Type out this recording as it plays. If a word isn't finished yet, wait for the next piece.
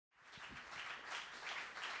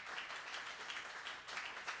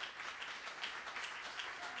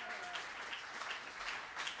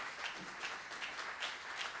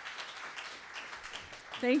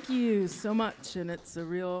Thank you so much, and it's a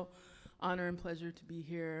real honor and pleasure to be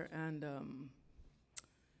here. And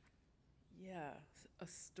yeah, a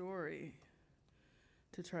story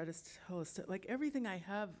to try to tell us. Like everything I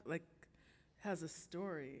have, like, has a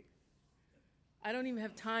story. I don't even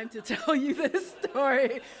have time to tell you this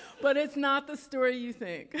story, but it's not the story you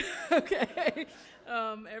think. Okay,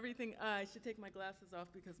 everything. I should take my glasses off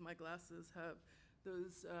because my glasses have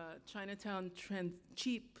those Chinatown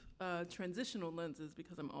cheap transitional lenses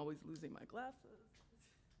because I'm always losing my glasses,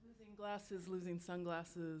 losing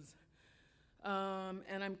sunglasses.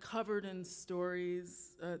 And I'm covered in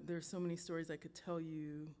stories. There's so many stories I could tell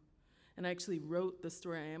you. And I actually wrote the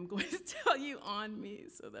story I am going to tell you on me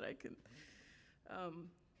so that I can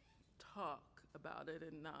talk about it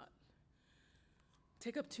and not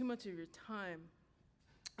take up too much of your time.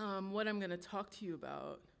 What I'm going to talk to you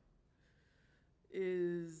about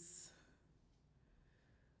is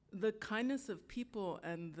the kindness of people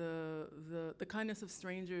and the kindness of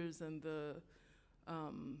strangers and the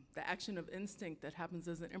action of instinct that happens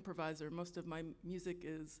as an improviser. Most of my music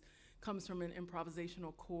comes from an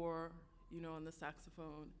improvisational core, you know, on the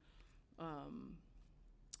saxophone.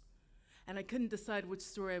 And I couldn't decide which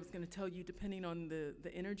story I was going to tell you depending on the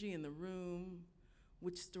energy in the room.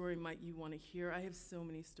 Which story might you want to hear? I have so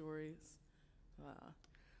many stories.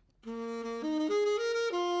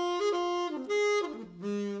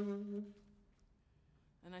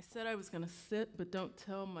 And I said I was going to sit, but don't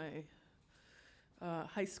tell my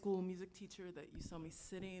high school music teacher that you saw me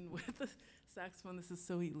sitting with the saxophone. This is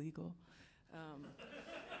so illegal.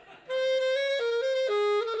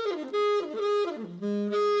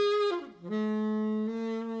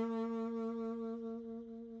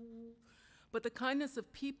 But the kindness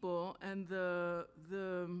of people and the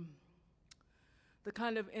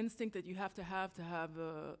kind of instinct that you have to have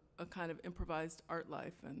a kind of improvised art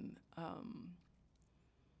life. And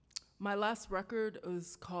my last record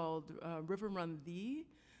was called River Run Thee,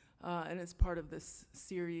 and it's part of this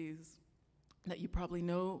series that you probably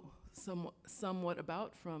know somewhat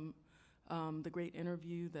about from the great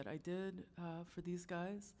interview that I did for these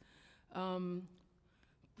guys.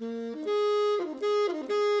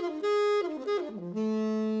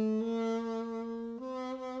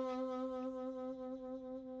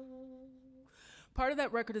 Part of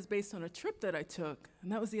that record is based on a trip that I took,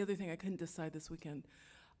 and that was the other thing I couldn't decide this weekend.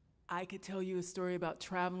 I could tell you a story about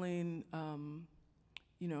traveling,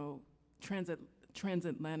 you know,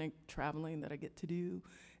 transatlantic traveling that I get to do,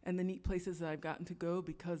 and the neat places that I've gotten to go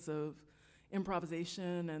because of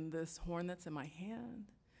improvisation and this horn that's in my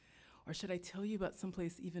hand. Or should I tell you about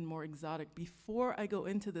someplace even more exotic? Before I go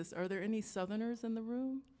into this, are there any Southerners in the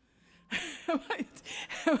room? am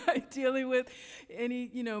I dealing with any,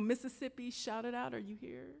 you know, Mississippi? Shout it out, are you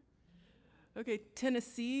here? Okay,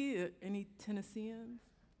 Tennessee, any Tennesseans?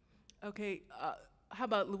 Okay, how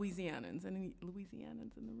about Louisianans? Any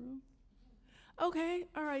Louisianans in the room? Okay,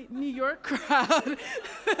 all right, New York crowd.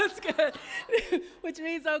 That's good. Which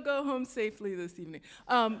means I'll go home safely this evening.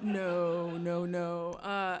 No.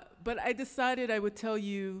 But I decided I would tell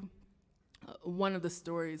you one of the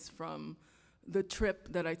stories from the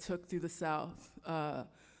trip that I took through the South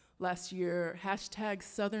last year. Hashtag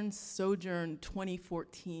Southern Sojourn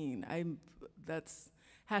 2014.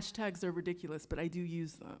 Hashtags are ridiculous, but I do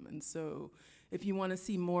use them. And so if you want to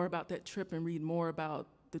see more about that trip and read more about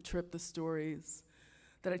the trip, the stories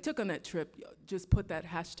that I took on that trip, just put that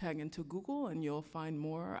hashtag into Google and you'll find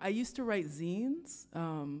more. I used to write zines,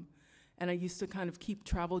 and I used to kind of keep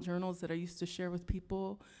travel journals that I used to share with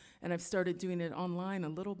people, and I've started doing it online a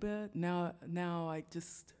little bit. Now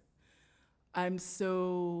I'm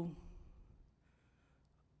so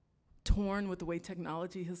torn with the way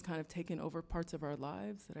technology has kind of taken over parts of our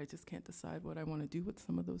lives that I just can't decide what I want to do with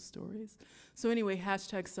some of those stories. So anyway,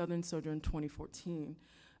 hashtag Southern Sojourn 2014.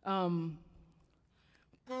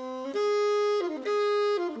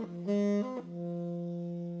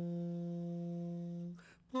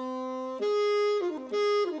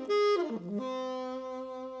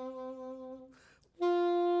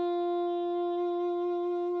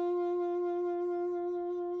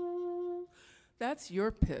 That's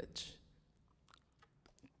your pitch.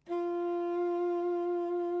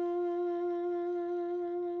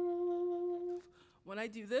 When I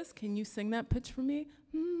do this, can you sing that pitch for me?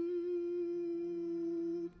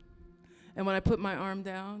 And when I put my arm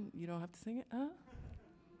down, you don't have to sing it?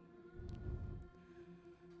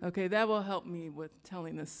 Okay, that will help me with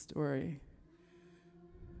telling this story.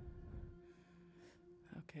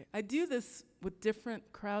 Okay, I do this with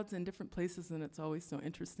different crowds in different places, and it's always so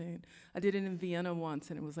interesting. I did it in Vienna once,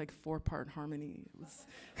 and it was like 4-part harmony. It was,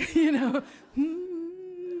 you know,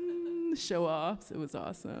 show offs. It was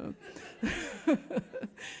awesome.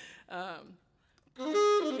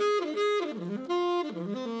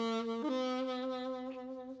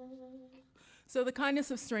 So the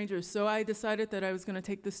kindness of strangers. So I decided that I was going to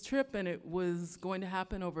take this trip, and it was going to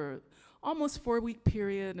happen over almost 4-week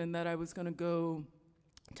period, and that I was going to go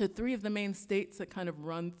to 3 of the main states that kind of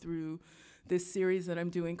run through this series that I'm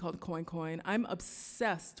doing called Coin Coin. I'm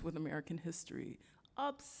obsessed with American history.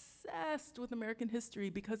 Obsessed with American history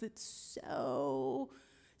because it's so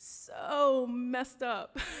messed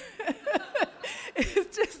up.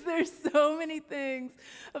 It's just, there's so many things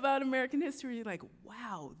about American history. You're like,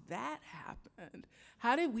 wow, that happened.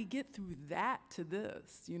 How did we get through that to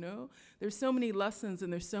this, you know? There's so many lessons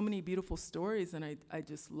and there's so many beautiful stories, and I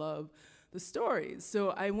just love the stories. So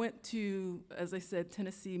I went to, as I said,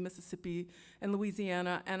 Tennessee, Mississippi, and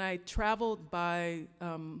Louisiana, and I traveled by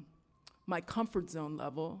my comfort zone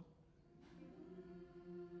level.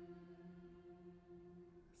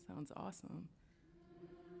 Sounds awesome.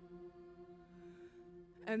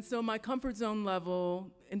 And so my comfort zone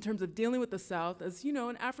level, in terms of dealing with the South, as you know,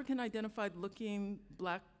 an African-identified looking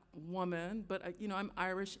black woman, but you know, I'm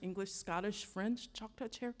Irish, English, Scottish, French, Choctaw,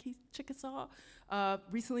 Cherokee, Chickasaw.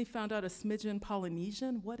 Recently found out a smidgen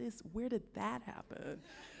Polynesian. Where did that happen?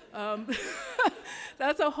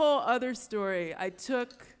 That's a whole other story. I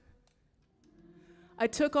took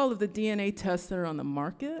all of the DNA tests that are on the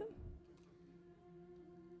market.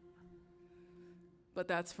 But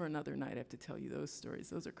that's for another night. I have to tell you those stories.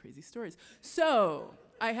 Those are crazy stories. So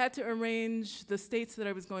I had to arrange the states that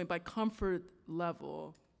I was going by comfort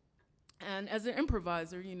level. And as an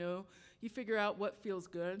improviser, you know, you figure out what feels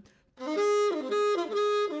good.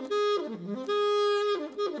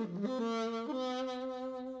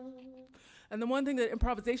 And the one thing that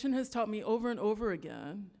improvisation has taught me over and over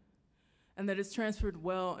again, and that is transferred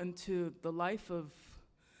well into the life of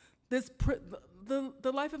this,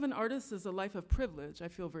 the life of an artist is a life of privilege. I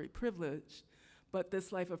feel very privileged. But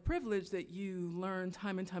this life of privilege that you learn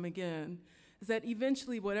time and time again is that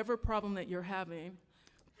eventually whatever problem that you're having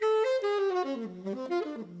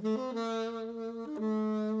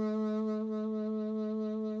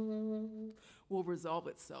will resolve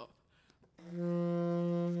itself.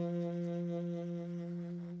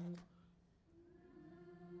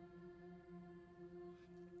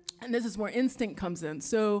 And this is where instinct comes in.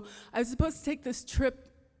 So I was supposed to take this trip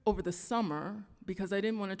over the summer because I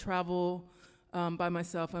didn't want to travel by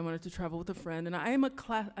myself. I wanted to travel with a friend. And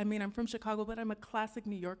I'm from Chicago, but I'm a classic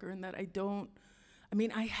New Yorker in that I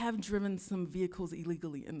have driven some vehicles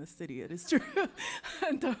illegally in the city. It is true.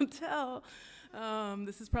 Don't tell.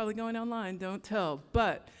 This is probably going online. Don't tell.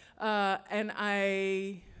 But, and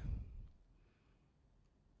I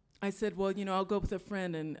said, well, you know, I'll go with a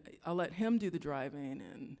friend and I'll let him do the driving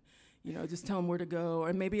and, you know, just tell him where to go.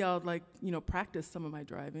 Or maybe I'll practice some of my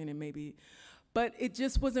driving and maybe, but it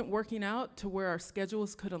just wasn't working out to where our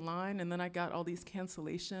schedules could align. And then I got all these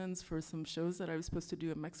cancellations for some shows that I was supposed to do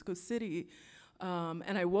in Mexico City.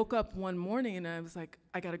 And I woke up one morning and I was like,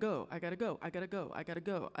 I gotta go.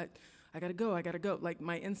 Like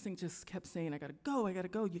my instinct just kept saying, I gotta go,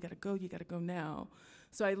 you gotta go now.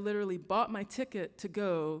 So I literally bought my ticket to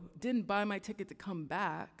go, didn't buy my ticket to come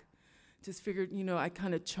back, just figured, you know, I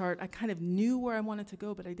kind of knew where I wanted to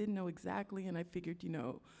go, but I didn't know exactly, and I figured, you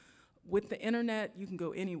know, with the internet, you can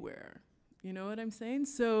go anywhere. You know what I'm saying?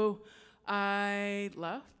 So I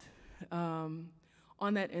left on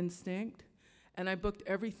that instinct, and I booked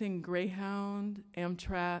everything Greyhound,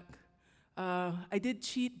 Amtrak. I did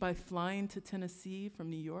cheat by flying to Tennessee from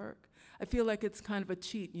New York. I feel like it's kind of a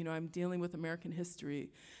cheat, you know, I'm dealing with American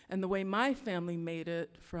history. And the way my family made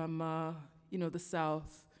it from, you know, the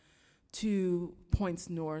South to points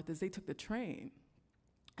north is they took the train.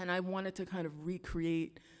 And I wanted to kind of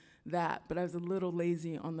recreate that, but I was a little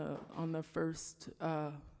lazy on the first,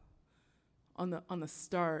 on the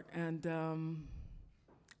start. And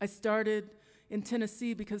I started in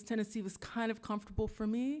Tennessee because Tennessee was kind of comfortable for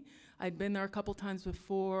me. I'd been there a couple times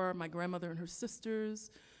before. My grandmother and her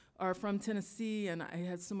sisters are from Tennessee, and I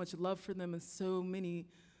had so much love for them and so many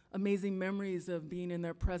amazing memories of being in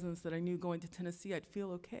their presence that I knew going to Tennessee I'd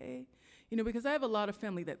feel okay. You know, because I have a lot of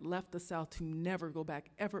family that left the South to never go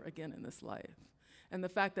back ever again in this life. And the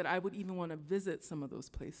fact that I would even want to visit some of those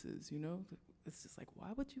places, you know, it's just like, why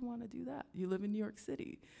would you want to do that? You live in New York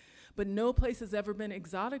City. But no place has ever been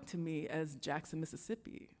exotic to me as Jackson,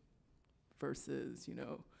 Mississippi, versus, you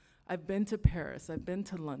know, I've been to Paris, I've been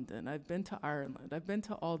to London, I've been to Ireland, I've been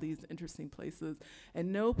to all these interesting places,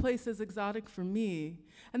 and no place is exotic for me,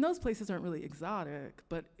 and those places aren't really exotic,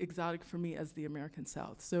 but exotic for me as the American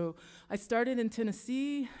South. So I started in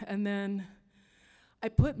Tennessee, and then I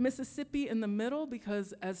put Mississippi in the middle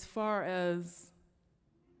because as far as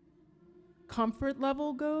comfort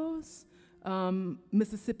level goes,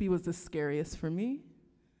 Mississippi was the scariest for me.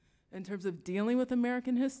 In terms of dealing with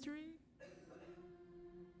American history,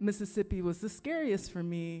 Mississippi was the scariest for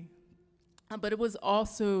me, but it was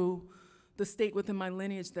also the state within my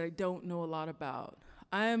lineage that I don't know a lot about.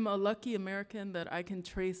 I'm a lucky American that I can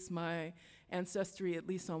trace my ancestry, at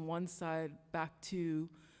least on one side, back to,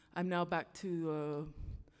 I'm now back to a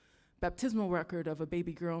baptismal record of a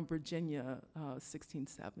baby girl in Virginia,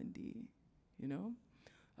 1670, you know?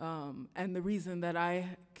 And the reason that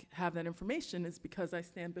I have that information is because I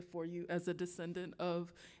stand before you as a descendant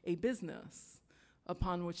of a business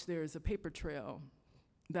upon which there is a paper trail.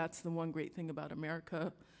 That's the one great thing about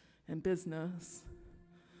America and business,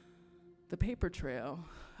 the paper trail.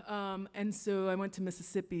 And so I went to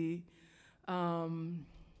Mississippi. And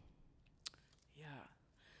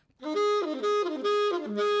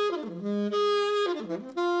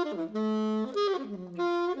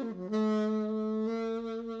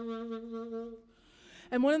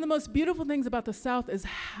one of the most beautiful things about the South is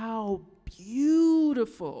how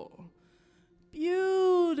beautiful,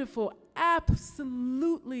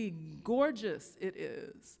 absolutely gorgeous it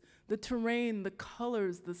is. The terrain, the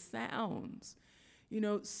colors, the sounds. You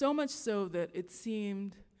know, so much so that it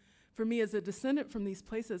seemed, for me as a descendant from these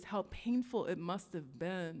places, how painful it must have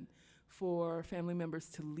been for family members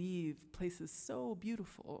to leave places so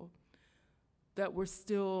beautiful that were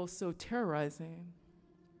still so terrorizing.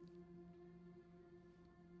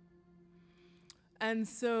 And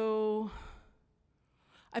so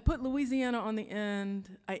I put Louisiana on the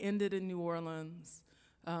end. I ended in New Orleans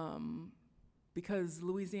because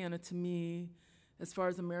Louisiana, to me, as far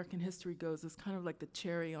as American history goes, is kind of like the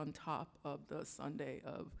cherry on top of the sundae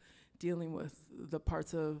of dealing with the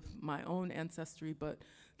parts of my own ancestry, but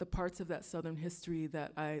the parts of that Southern history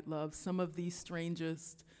that I love. Some of the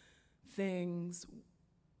strangest things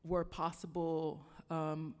were possible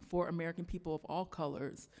for American people of all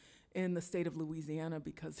colors in the state of Louisiana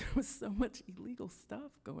because there was so much illegal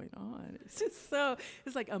stuff going on. It's just so,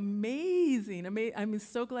 it's like amazing. I'm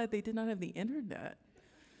so glad they did not have the internet.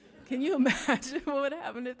 Can you imagine what would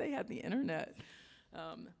happen if they had the internet?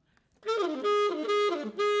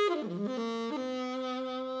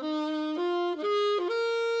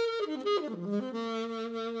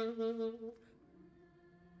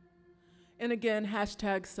 And again,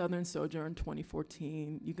 hashtag Southern Sojourn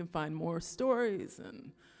 2014. You can find more stories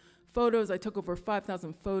and photos. I took over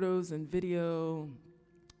 5,000 photos and video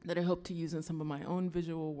that I hope to use in some of my own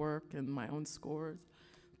visual work and my own scores.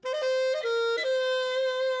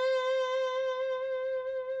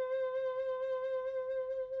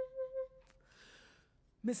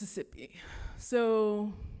 Mississippi.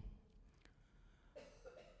 So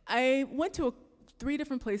I went to 3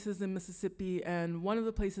 different places in Mississippi, and one of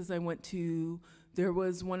the places I went to, there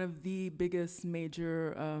was one of the biggest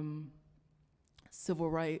major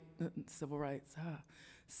Civil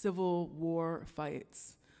War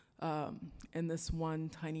fights in this one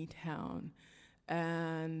tiny town.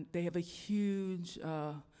 And they have a huge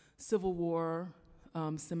Civil War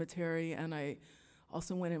cemetery, and I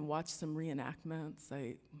also went and watched some reenactments.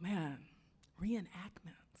 Reenactments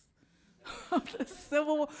of the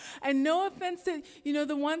Civil War. And no offense to, you know,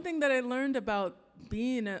 the one thing that I learned about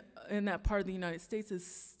being in that part of the United States is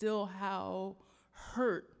still how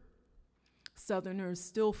hurt Southerners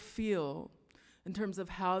still feel in terms of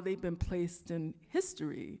how they've been placed in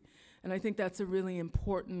history. And I think that's a really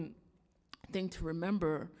important thing to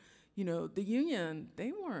remember. You know, the Union,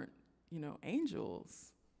 they weren't, you know,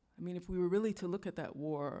 angels. I mean, if we were really to look at that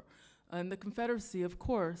war, and the Confederacy, of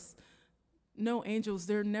course, no angels,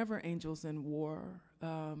 there are never angels in war.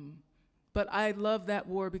 But I love that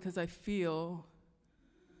war because I feel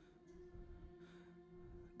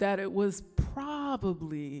that it was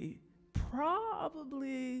probably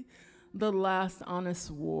the last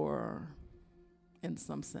honest war in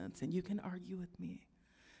some sense, and you can argue with me.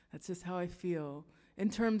 That's just how I feel. In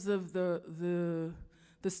terms of the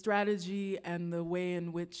strategy and the way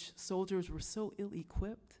in which soldiers were so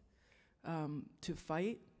ill-equipped to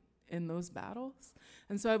fight in those battles.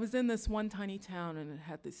 And so I was in this one tiny town, and it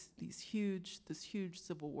had this huge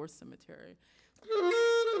Civil War cemetery.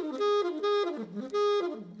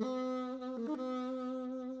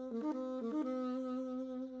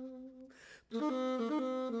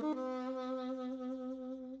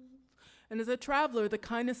 And as a traveler, the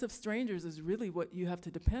kindness of strangers is really what you have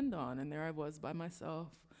to depend on. And there I was by myself.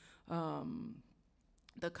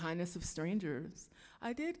 The kindness of strangers.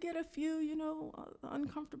 I did get a few, you know,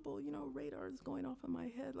 uncomfortable, you know, radars going off in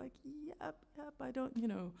my head, like, yep, I don't, you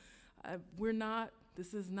know, we're not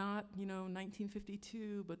this is not,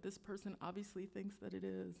 1952, but this person obviously thinks that it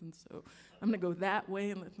is, and so I'm gonna go that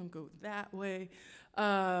way and let them go that way.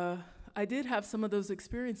 I did have some of those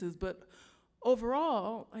experiences, but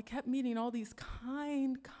overall, I kept meeting all these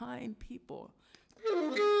kind people.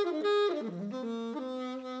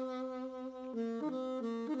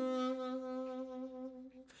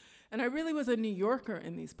 And I really was a New Yorker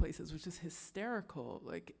in these places, which is hysterical.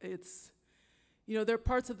 Like, it's, there are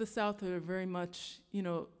parts of the South that are very much,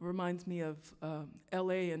 reminds me of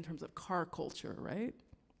LA in terms of car culture, right?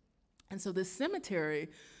 And so this cemetery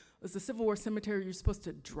was the Civil War cemetery. You're supposed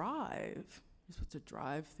to drive. You're supposed to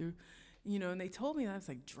drive through, and they told me that. I was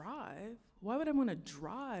like, drive? Why would I want to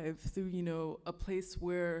drive through, a place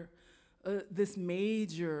where this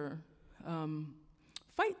major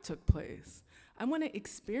fight took place? I want to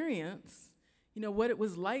experience, what it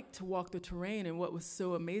was like to walk the terrain. And what was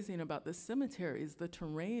so amazing about this cemetery is the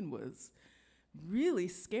terrain was really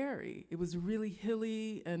scary. It was really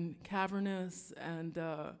hilly and cavernous, and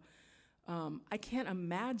I can't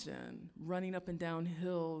imagine running up and down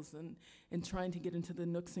hills and trying to get into the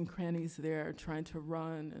nooks and crannies there, trying to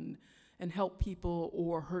run and help people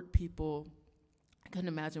or hurt people. I couldn't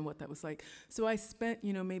imagine what that was like. So I spent,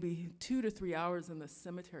 maybe 2 to 3 hours in the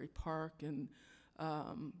cemetery park, and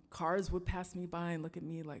cars would pass me by and look at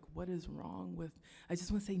me like, what is wrong with, I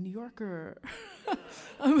just want to say, New Yorker.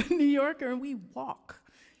 I'm a New Yorker, and we walk.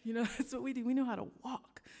 That's what we do. We know how to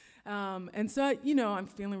walk. And so, I'm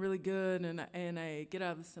feeling really good, and I get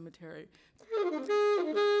out of the cemetery.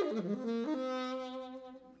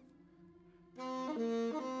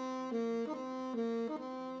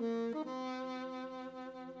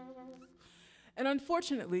 And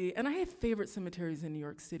unfortunately, and I have favorite cemeteries in New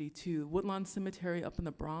York City too. Woodlawn Cemetery up in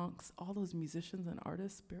the Bronx, all those musicians and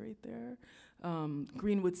artists buried there.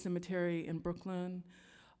 Greenwood Cemetery in Brooklyn.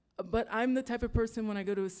 But I'm the type of person, when I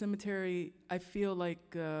go to a cemetery, I feel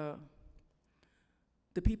like the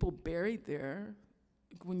people buried there,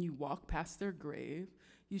 when you walk past their grave,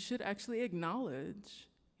 you should actually acknowledge,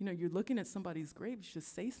 you're looking at somebody's grave, you should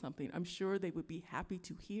say something. I'm sure they would be happy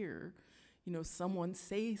to hear, someone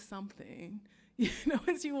say something,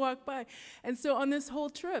 as you walk by. And so on this whole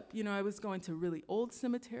trip, I was going to really old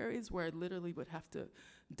cemeteries where I literally would have to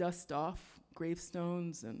dust off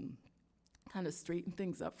gravestones and kind of straighten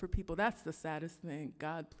things up for people. That's the saddest thing.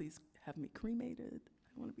 God, please have me cremated.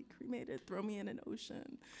 I want to be cremated. Throw me in an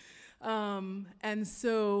ocean. And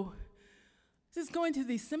so just going to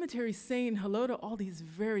these cemeteries, saying hello to all these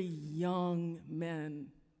very young men,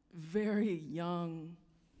 very young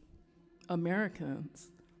Americans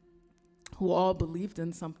who all believed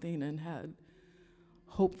in something and had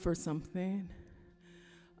hope for something.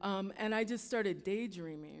 And I just started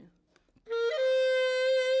daydreaming.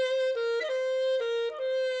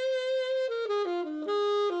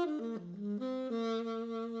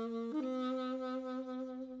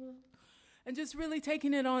 And just really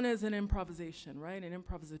taking it on as an improvisation, right? An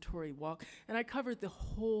improvisatory walk. And I covered the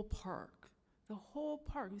whole park. The whole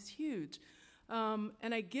park was huge. And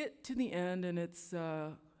I get to the end, and it's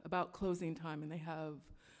about closing time, and they have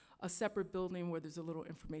a separate building where there's a little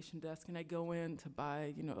information desk, and I go in to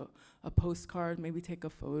buy, a postcard, maybe take a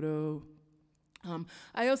photo.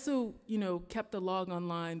 I also, kept the log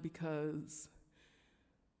online because,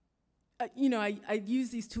 I use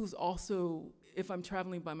these tools also if I'm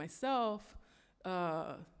traveling by myself,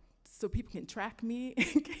 so people can track me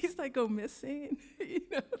in case I go missing.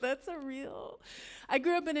 That's a real. I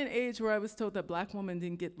grew up in an age where I was told that Black women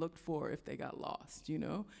didn't get looked for if they got lost.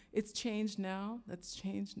 It's changed now. That's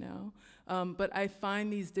changed now. But I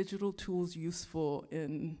find these digital tools useful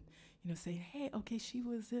in, saying, hey, okay, she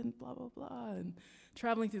was in blah blah blah, and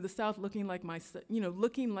traveling through the South looking like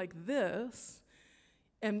looking like this.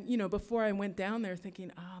 And, before I went down there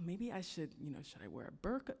thinking, maybe I should, should I wear a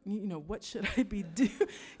burqa? What should I be doing?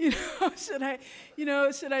 Should I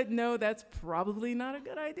know that's probably not a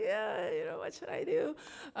good idea? What should I do?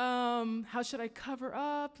 How should I cover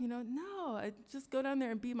up? No, I just go down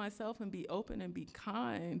there and be myself and be open and be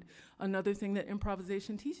kind. Another thing that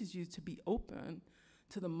improvisation teaches you, to be open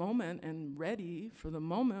to the moment and ready for the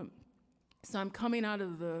moment. So I'm coming out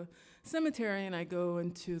of the cemetery, and I go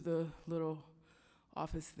into the little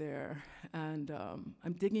office there, and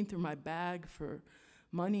I'm digging through my bag for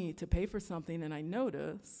money to pay for something, and I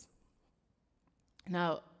notice,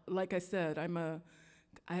 now, like I said,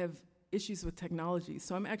 I have issues with technology,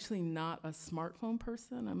 so I'm actually not a smartphone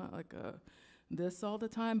person. I'm not like this all the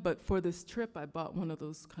time, but for this trip, I bought one of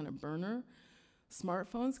those kind of burner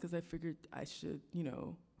smartphones, because I figured I should,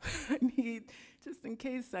 I need, just in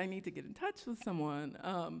case I need to get in touch with someone.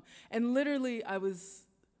 And literally, I was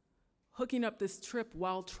hooking up this trip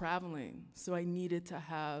while traveling. So I needed to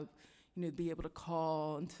have, be able to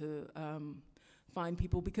call and to find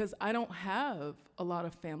people, because I don't have a lot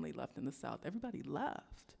of family left in the South. Everybody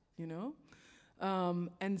left,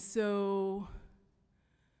 and so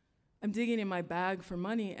I'm digging in my bag for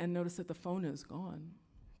money and notice that the phone is gone.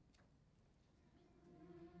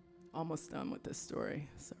 Almost done with this story,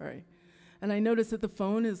 sorry. And I notice that the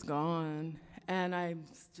phone is gone, and I'm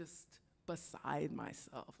just beside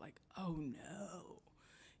myself, like, oh no.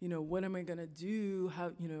 What am I gonna do?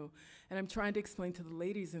 And I'm trying to explain to the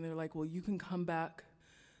ladies, and they're like, well, you can come back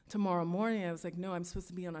tomorrow morning. I was like, no, I'm supposed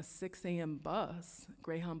to be on a 6 a.m. bus,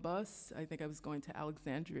 Greyhound bus. I think I was going to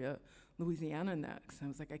Alexandria, Louisiana next. And I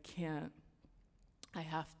was like, I can't. I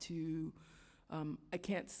have to, I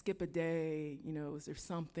can't skip a day. Is there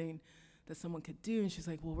something that someone could do? And she's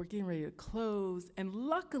like, well, we're getting ready to close. And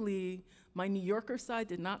luckily, my New Yorker side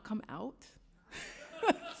did not come out.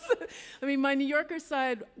 My New Yorker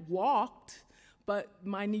side walked, but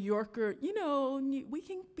my New Yorker, we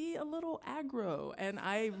can be a little aggro. And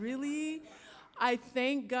I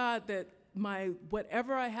thank God that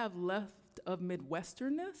whatever I have left of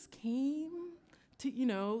Midwesternness came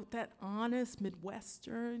to, that honest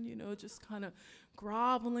Midwestern, just kind of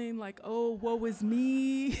groveling, like, oh, woe is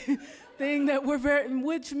me thing that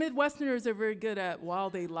which Midwesterners are very good at while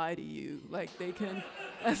they lie to you. Like, they can,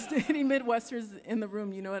 as any Midwesterners in the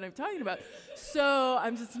room, you know what I'm talking about. So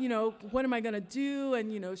I'm just, what am I gonna do?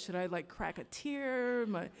 And, should I like crack a tear?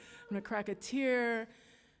 I'm gonna crack a tear.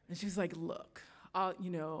 And she's like, look,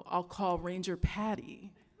 I'll call Ranger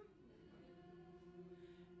Patty.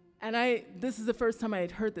 And this is the first time I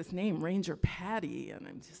had heard this name, Ranger Patty, and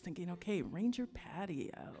I'm just thinking, okay, Ranger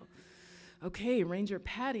Patty, okay, Ranger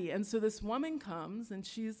Patty. And so this woman comes, and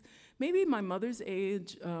she's maybe my mother's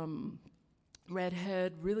age,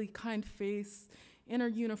 redhead, really kind face, in her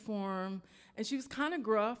uniform, and she was kind of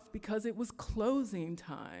gruff because it was closing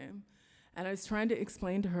time. And I was trying to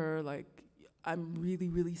explain to her, like, I'm really,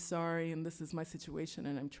 really sorry, and this is my situation,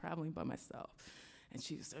 and I'm traveling by myself. And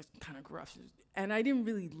she was kind of gruff. And I didn't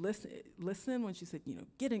really listen when she said,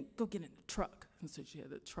 go get in the truck. And so she had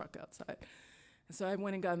the truck outside. And so I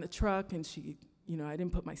went and got in the truck, and she, I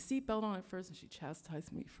didn't put my seatbelt on at first, and she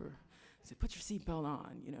chastised me for, said, put your seatbelt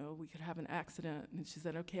on, we could have an accident. And she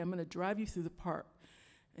said, okay, I'm gonna drive you through the park.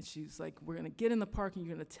 And she was like, we're gonna get in the park, and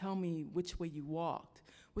you're gonna tell me which way you walked,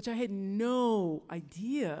 which I had no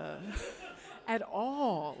idea at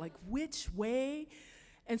all, like which way.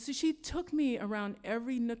 And so she took me around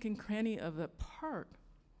every nook and cranny of the park.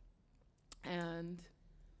 And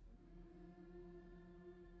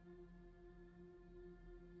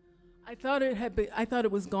I thought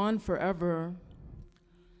it was gone forever.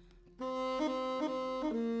 I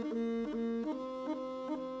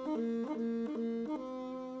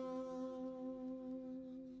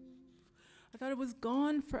thought it was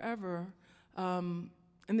gone forever. And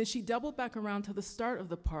then she doubled back around to the start of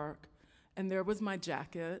the park. And there was my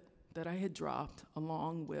jacket that I had dropped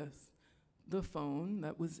along with the phone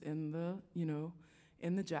that was in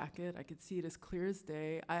the jacket. I could see it as clear as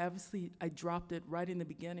day. I dropped it right in the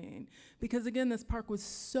beginning because, again, this park was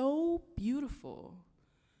so beautiful.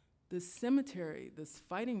 This cemetery, this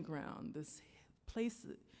fighting ground, this place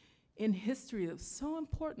in history that was so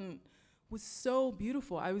important was so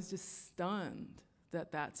beautiful. I was just stunned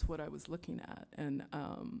that that's what I was looking at. And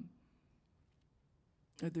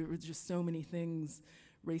there were just so many things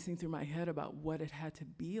racing through my head about what it had to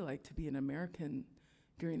be like to be an American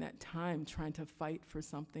during that time, trying to fight for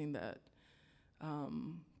something that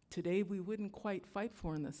today we wouldn't quite fight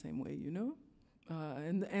for in the same way,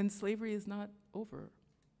 and slavery is not over.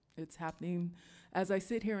 It's happening, as I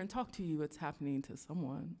sit here and talk to you, it's happening to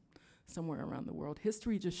someone somewhere around the world.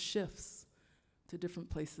 History just shifts to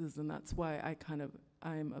different places, and that's why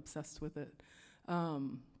I'm obsessed with it.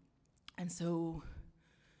 And so,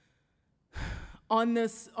 on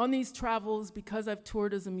these travels, because I've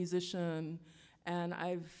toured as a musician and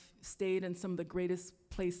I've stayed in some of the greatest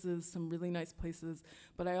places, some really nice places,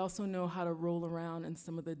 but I also know how to roll around in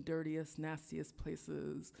some of the dirtiest, nastiest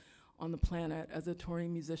places on the planet as a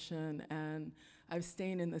touring musician. And I've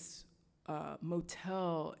stayed in this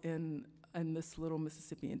motel in this little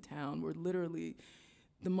Mississippian town where literally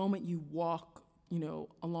the moment you walk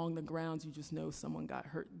along the grounds, you just know someone got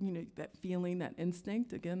hurt. That feeling, that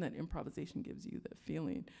instinct, again, that improvisation gives you that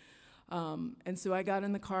feeling. And so I got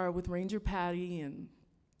in the car with Ranger Patty, and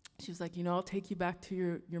she was like, I'll take you back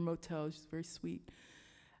to your motel. She's very sweet.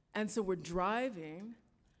 And so we're driving.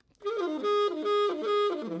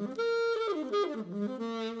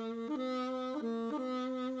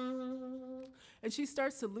 And she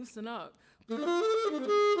starts to loosen up. And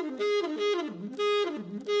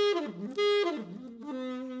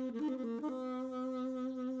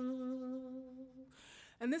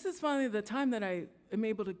this is finally the time that I am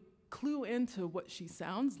able to clue into what she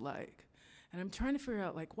sounds like. And I'm trying to figure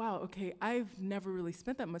out, like, wow, okay, I've never really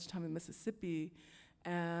spent that much time in Mississippi,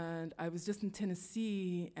 and I was just in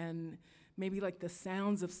Tennessee, and maybe like the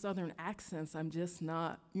sounds of Southern accents, I'm just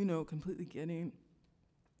not, completely getting.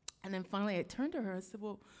 And then finally I turned to her, I said,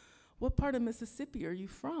 well, what part of Mississippi are you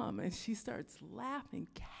from? And she starts laughing,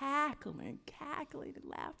 cackling, and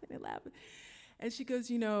laughing. And she goes,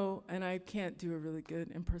 and I can't do a really good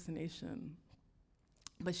impersonation,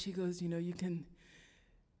 but she goes, you can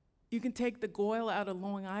take the Goyle out of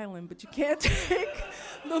Long Island, but you can't take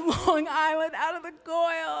the Long Island out of the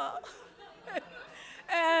Goyle.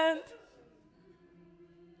 And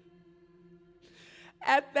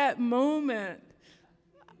that moment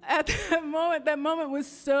was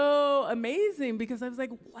so amazing, because I was like,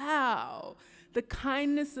 wow, the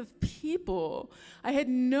kindness of people. I had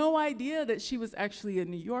no idea that she was actually a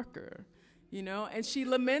New Yorker, and she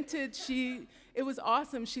lamented, it was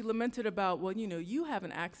awesome. She lamented about, well, you have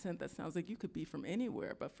an accent that sounds like you could be from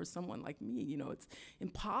anywhere, but for someone like me, it's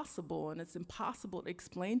impossible, and it's impossible to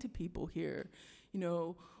explain to people here,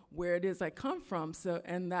 where it is I come from. So,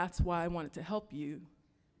 and that's why I wanted to help you.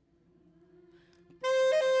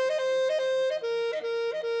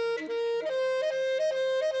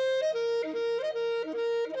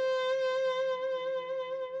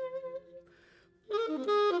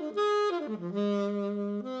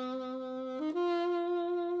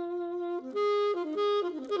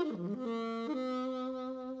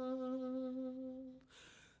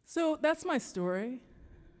 So that's my story.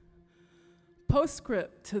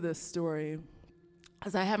 Postscript to this story,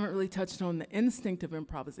 as I haven't really touched on the instinct of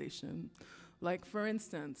improvisation. Like, for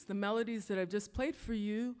instance, the melodies that I've just played for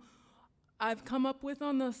you, I've come up with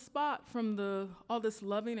on the spot from all this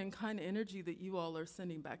loving and kind energy that you all are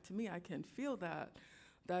sending back to me. I can feel that.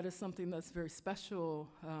 That is something that's very special.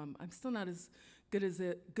 I'm still not as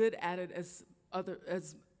good at it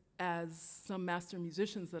as some master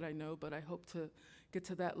musicians that I know, but I hope to get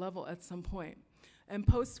to that level at some point. And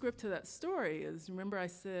postscript to that story is, remember I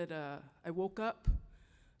said I woke up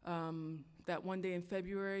that one day in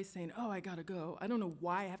February saying, oh, I gotta go. I don't know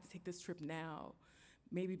why I have to take this trip now.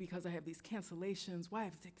 Maybe because I have these cancellations. Why I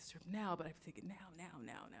have to take this trip now, but I have to take it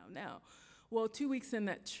now. Well, 2 weeks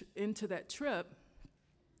into that trip,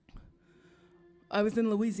 I was in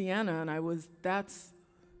Louisiana, and I wish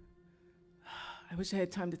I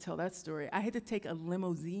had time to tell that story. I had to take a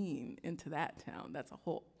limousine into that town. That's a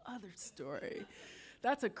whole other story.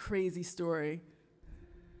 That's a crazy story.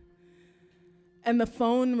 And the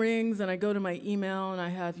phone rings, and I go to my email, and I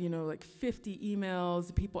have, like 50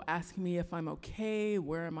 emails, people asking me if I'm okay,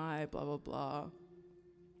 where am I, blah, blah, blah.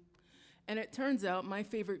 And it turns out my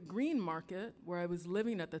favorite green market, where I was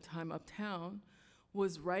living at the time uptown,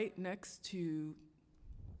 was right next to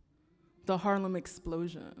the Harlem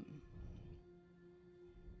explosion.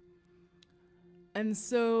 And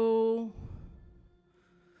so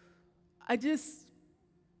I just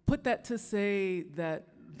put that to say that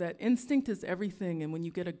instinct is everything, and when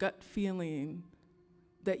you get a gut feeling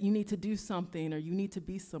that you need to do something or you need to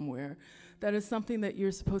be somewhere, that is something that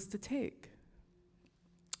you're supposed to take.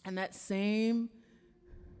 And that same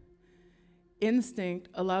instinct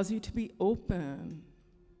allows you to be open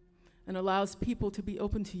and allows people to be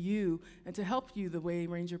open to you and to help you the way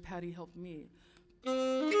Ranger Patty helped me.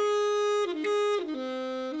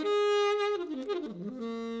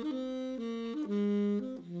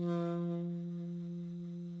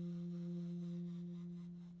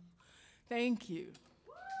 Thank you.